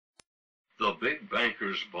The big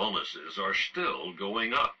bankers' bonuses are still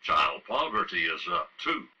going up. Child poverty is up,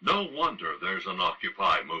 too. No wonder there's an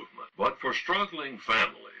Occupy movement. But for struggling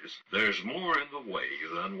families, there's more in the way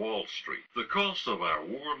than Wall Street. The cost of our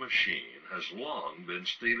war machine has long been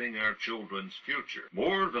stealing our children's future.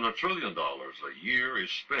 More than $1 trillion a year is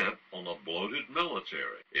spent on a bloated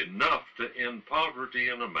military, enough to end poverty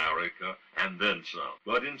in America and then some.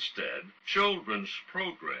 But instead, children's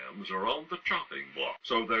programs are on the chopping block.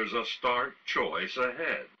 So there's a stark choice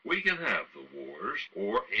ahead. We can have the wars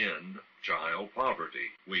or end child poverty.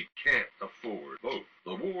 We can't afford both.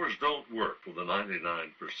 The wars don't work for the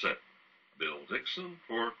 99%. Bill Dixon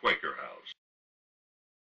for Quaker House.